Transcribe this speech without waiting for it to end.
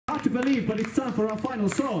hard to believe, but it's time for our final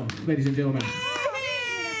song, ladies and gentlemen.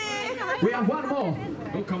 We have one more.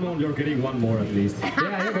 Oh, come on, you're getting one more at least.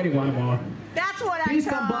 Yeah, you're getting one more. That's what Please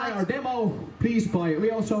I thought. come buy our demo. Please buy it.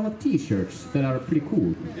 We also have t-shirts that are pretty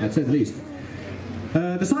cool, I'd say the least.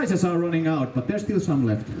 The sizes are running out, but there's still some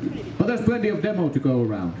left. But there's plenty of demo to go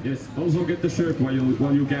around. Yes, also get the shirt while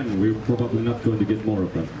you can. We're probably not going to get more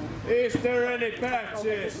of them. Is there any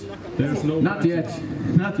patches? There's no Not yet.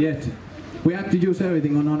 Not yet. We have to use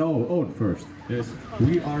everything on our own first. Yes,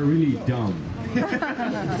 we are really dumb.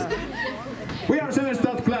 We are 7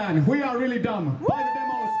 Stout Clan. We are really dumb. Buy the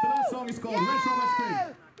demos. The last song is called Let's Roll, Let's Scream.